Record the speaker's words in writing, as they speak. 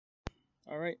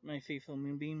Alright, my faithful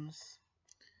moonbeams.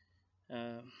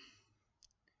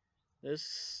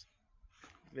 This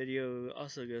video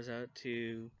also goes out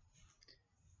to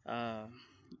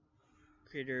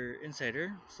Creator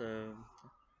Insider. So,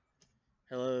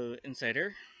 hello,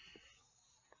 Insider.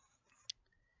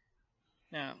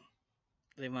 Now,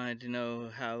 they wanted to know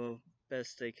how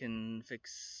best they can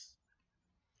fix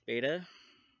beta.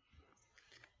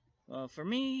 Well, for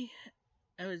me,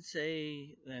 I would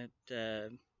say that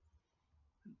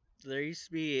there used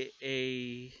to be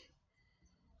a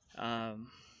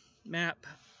map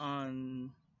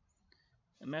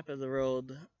of the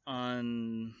world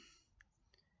on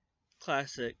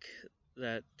Classic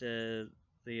that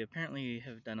they apparently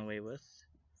have done away with,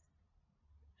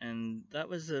 and that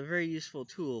was a very useful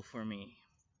tool for me,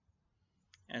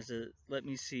 as it let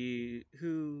me see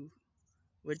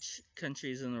which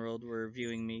countries in the world were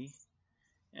viewing me,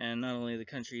 and not only the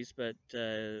countries, but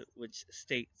which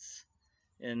states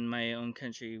in my own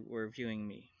country were viewing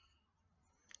me.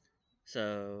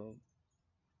 So,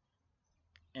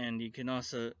 and you can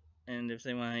also, and if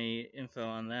they want any info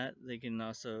on that, they can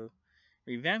also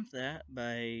revamp that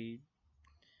by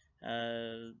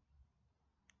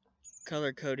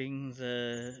color coding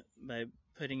by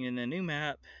putting in a new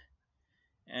map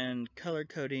and color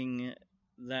coding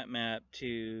that map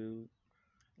to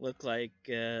look like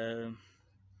a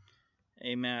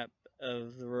map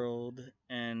of the world,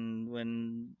 and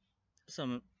when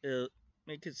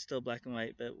make it still black and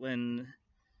white, but when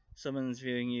someone's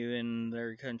viewing you in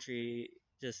their country,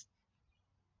 just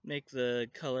make the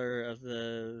color of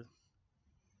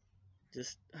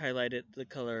just highlight it the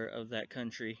color of that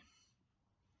country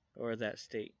or that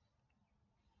state.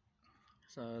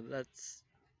 So that's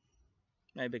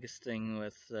my biggest thing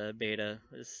with beta,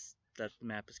 is that the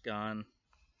map is gone.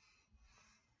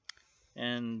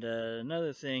 And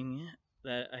another thing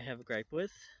that I have a gripe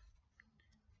with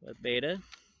beta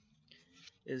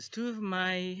is two of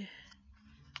my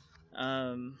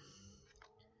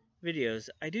videos.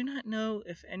 I do not know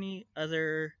if any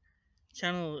other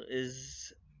channel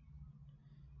is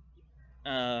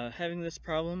having this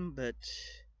problem, but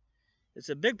it's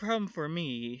a big problem for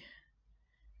me,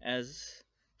 as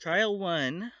Trial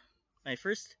 1, my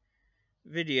first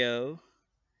video,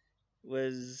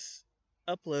 was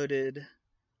uploaded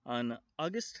on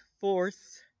August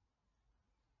 4th,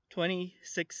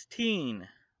 2016.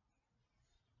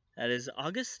 That is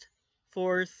August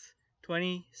 4th,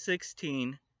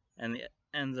 2016, and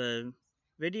the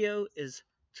video is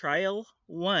Trial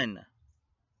 1.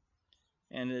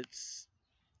 And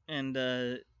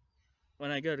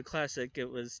when I go to Classic, it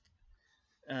was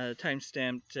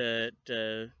timestamped at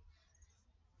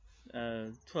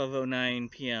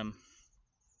 12:09 p.m.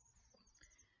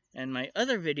 And my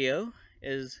other video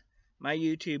is my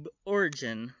YouTube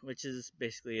origin, which is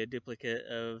basically a duplicate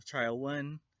of Trial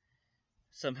 1.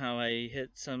 Somehow I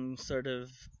hit some sort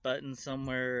of button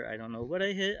somewhere. I don't know what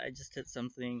I hit. I just hit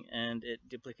something and it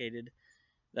duplicated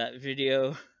that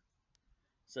video.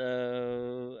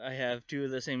 So I have two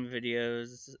of the same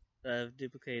videos that I've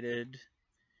duplicated,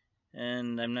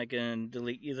 and I'm not going to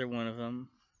delete either one of them.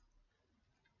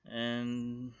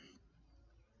 And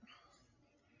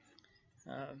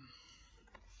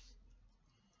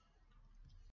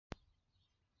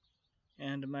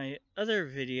my other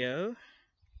video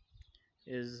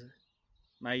is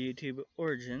my YouTube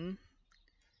origin,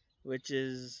 which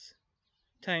is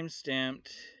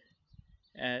timestamped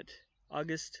at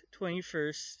August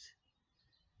 21st,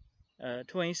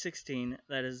 2016.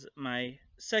 That is my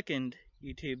second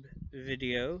YouTube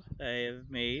video that I have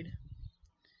made,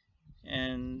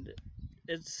 and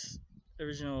its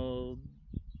original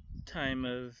time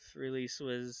of release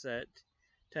was at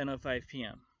 10:05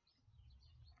 p.m.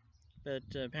 But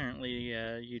apparently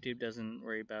YouTube doesn't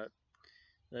worry about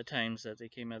the times that they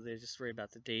came out, they just worry about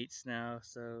the dates now.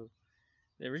 So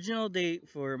the original date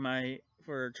for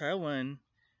Trial 1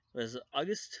 was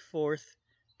August 4th,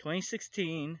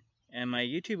 2016, and my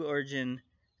YouTube origin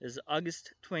is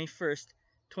August 21st,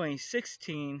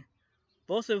 2016,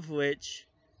 both of which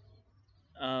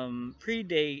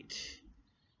predate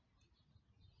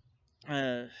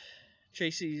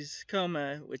Tracy's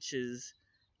coma, which is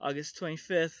August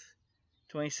 25th,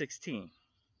 2016.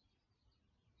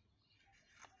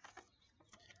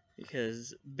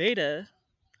 Because beta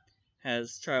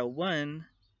has Trial 1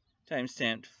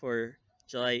 timestamped for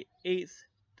July 8th,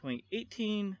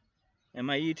 2018, and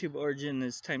my YouTube origin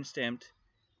is timestamped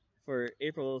for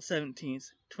April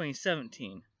 17th,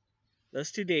 2017.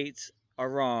 Those two dates are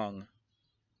wrong.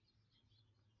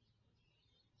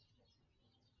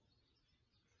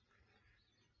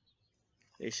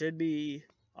 They should be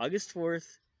August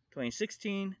 4th,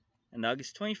 2016, on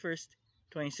August 21st,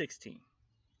 2016.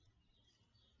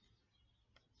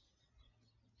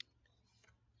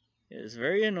 It is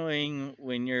very annoying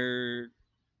when your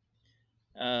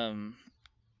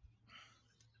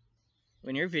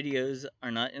videos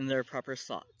are not in their proper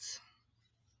slots.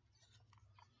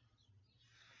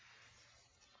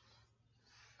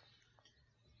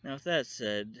 Now, with that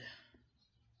said,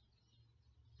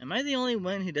 am I the only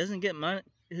one who doesn't get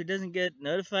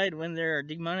notified when they're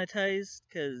demonetized?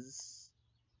 Because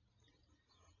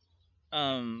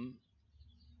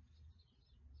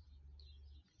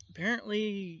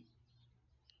apparently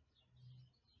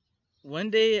one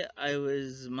day I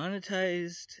was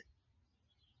monetized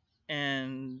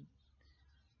and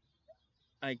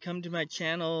I come to my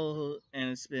channel and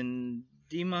it's been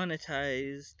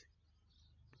demonetized,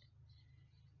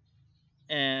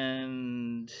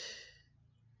 and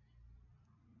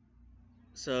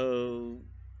so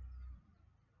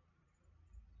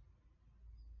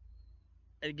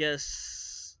I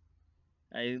guess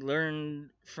I learned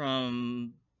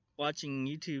from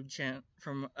watching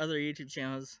from other YouTube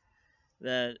channels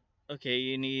that, okay,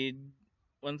 you need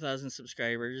 1,000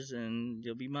 subscribers and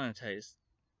you'll be monetized.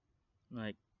 I'm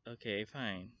like, okay,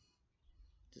 fine.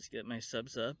 Just get my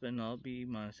subs up and I'll be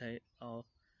monetized. I'll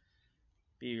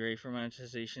be ready for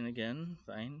monetization again.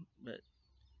 Fine. But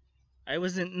I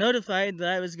wasn't notified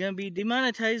that I was going to be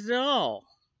demonetized at all.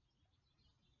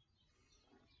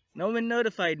 No one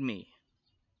notified me.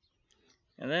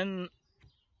 And then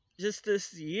just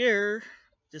this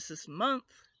month,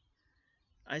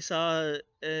 I saw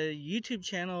a YouTube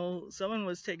channel, someone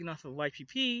was taken off of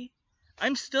YPP.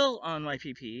 I'm still on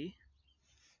YPP.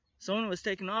 Someone was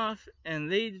taken off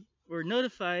and they were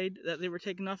notified that they were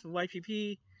taken off of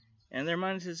YPP and their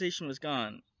monetization was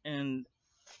gone. And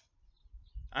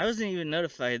I wasn't even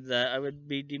notified that I would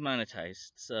be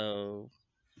demonetized. So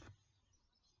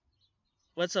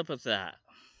what's up with that?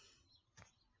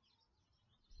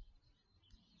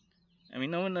 I mean,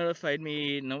 no one notified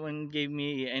me, no one gave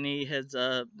me any heads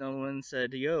up, no one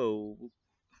said, yo,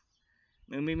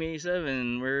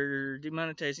 Moonbeam87, we're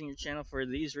demonetizing your channel for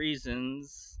these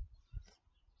reasons.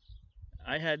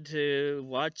 I had to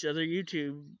watch other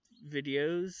YouTube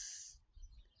videos.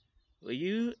 Will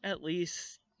you at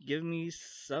least give me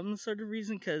some sort of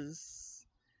reason? Because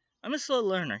I'm a slow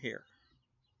learner here.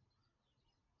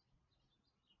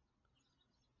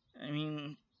 I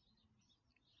mean,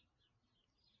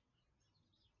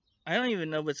 I don't even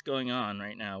know what's going on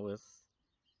right now with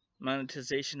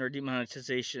monetization or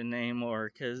demonetization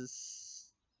anymore, because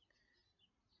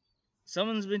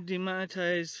someone's been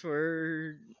demonetized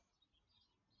for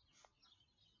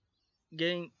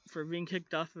being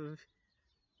kicked off of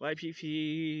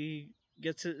YPP,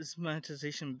 gets its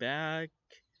monetization back.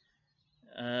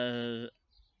 I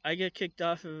get kicked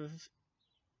off of,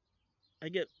 I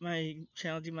get my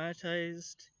channel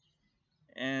demonetized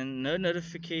and no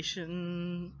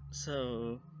notification,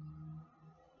 so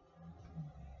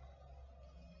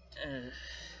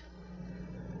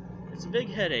it's a big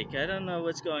headache. I don't know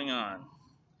what's going on.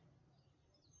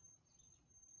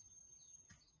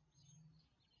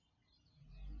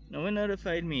 No one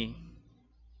notified me.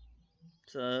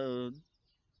 So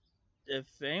if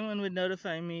anyone would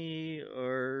notify me,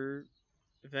 or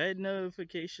if I had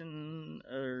notification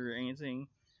or anything,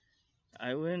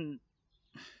 I wouldn't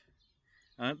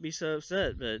be so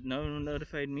upset. But no one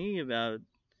notified me about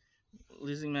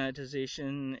losing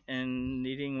monetization and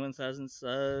needing 1,000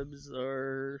 subs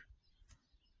or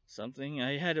something.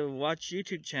 I had to watch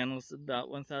YouTube channels about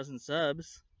 1,000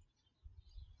 subs.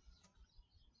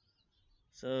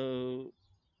 So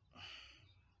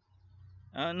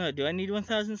I don't know. Do I need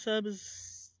 1,000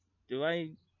 subs?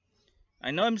 I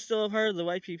know I'm still a part of the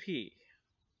YPP.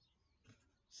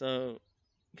 So,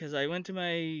 because I went to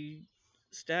my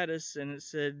status and it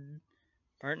said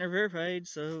partner verified,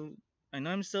 so I know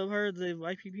I'm still part of the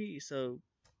YPP. So,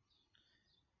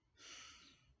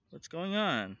 what's going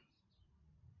on?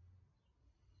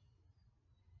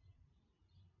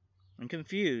 I'm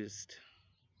confused.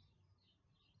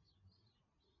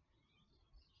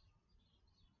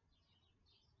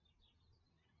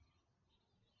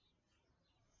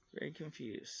 Very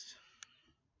confused.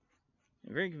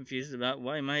 I'm very confused about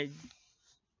why my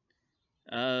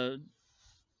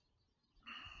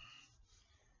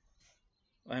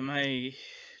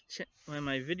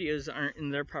videos aren't in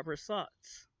their proper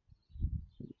slots.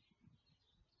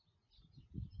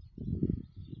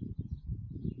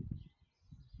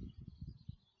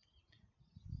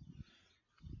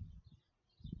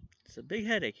 It's a big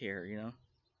headache here, you know.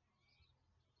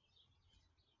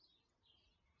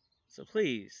 So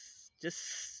please,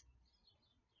 just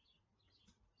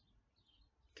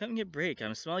Come get break.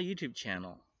 I'm a small YouTube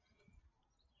channel.